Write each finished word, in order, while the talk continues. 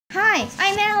Hi,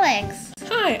 I'm Alex.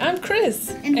 Hi, I'm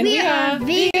Chris. And we are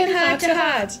Vegan Heart to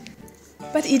Heart.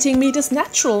 But eating meat is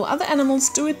natural, other animals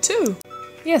do it too.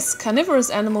 Yes, carnivorous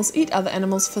animals eat other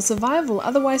animals for survival,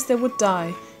 otherwise they would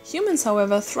die. Humans,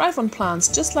 however, thrive on plants,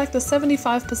 just like the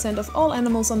 75% of all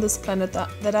animals on this planet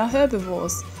that are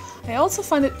herbivores. I also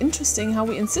find it interesting how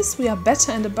we insist we are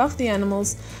better and above the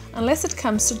animals, unless it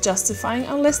comes to justifying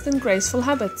our less than graceful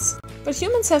habits. But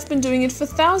humans have been doing it for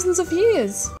thousands of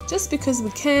years. Just because we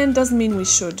can doesn't mean we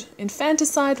should.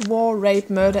 Infanticide, war,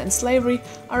 rape, murder and slavery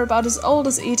are about as old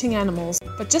as eating animals.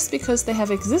 But just because they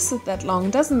have existed that long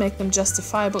doesn't make them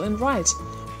justifiable and right.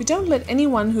 We don't let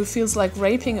anyone who feels like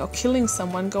raping or killing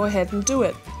someone go ahead and do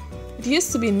it. It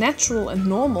used to be natural and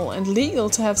normal and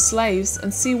legal to have slaves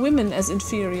and see women as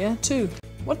inferior too.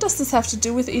 What does this have to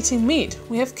do with eating meat?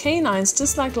 We have canines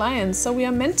just like lions, so we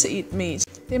are meant to eat meat.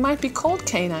 They might be called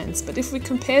canines, but if we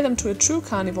compare them to a true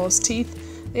carnivore's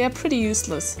teeth, they are pretty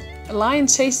useless. A lion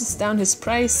chases down his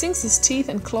prey, sinks his teeth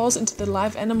and claws into the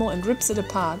live animal and rips it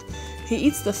apart. He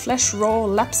eats the flesh raw,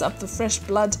 laps up the fresh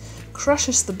blood,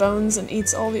 crushes the bones and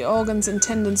eats all the organs and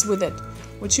tendons with it.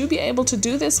 Would you be able to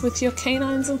do this with your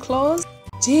canines and claws?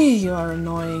 Gee, you are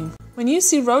annoying. When you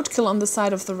see roadkill on the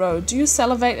side of the road, do you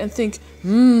salivate and think,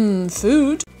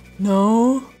 food?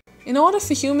 No. In order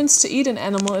for humans to eat an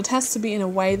animal, it has to be in a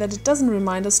way that it doesn't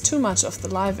remind us too much of the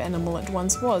live animal it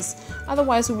once was,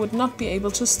 otherwise we would not be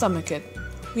able to stomach it.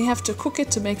 We have to cook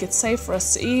it to make it safe for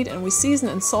us to eat, and we season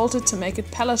and salt it to make it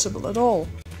palatable at all.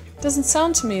 It doesn't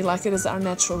sound to me like it is our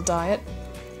natural diet.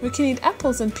 We can eat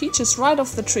apples and peaches right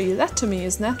off the tree, that to me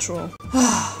is natural.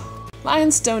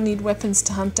 Lions don't need weapons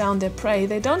to hunt down their prey,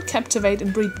 they don't captivate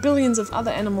and breed billions of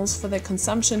other animals for their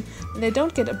consumption, and they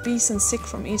don't get obese and sick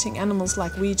from eating animals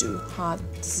like we do, heart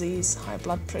disease, high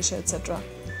blood pressure, etc.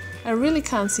 I really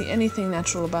can't see anything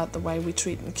natural about the way we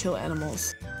treat and kill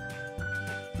animals.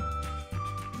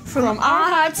 From our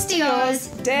hearts to yours,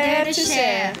 dare to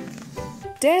share.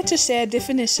 Dare to share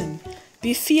definition.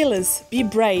 Be fearless, be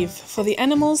brave, for the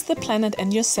animals, the planet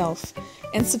and yourself.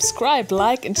 And subscribe,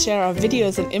 like and share our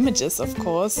videos and images, of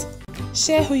course.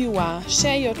 Share who you are,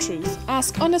 share your truth,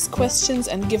 ask honest questions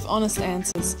and give honest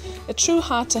answers. A true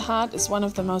heart-to-heart is one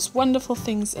of the most wonderful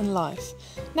things in life.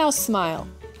 Now smile.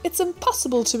 It's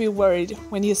impossible to be worried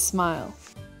when you smile.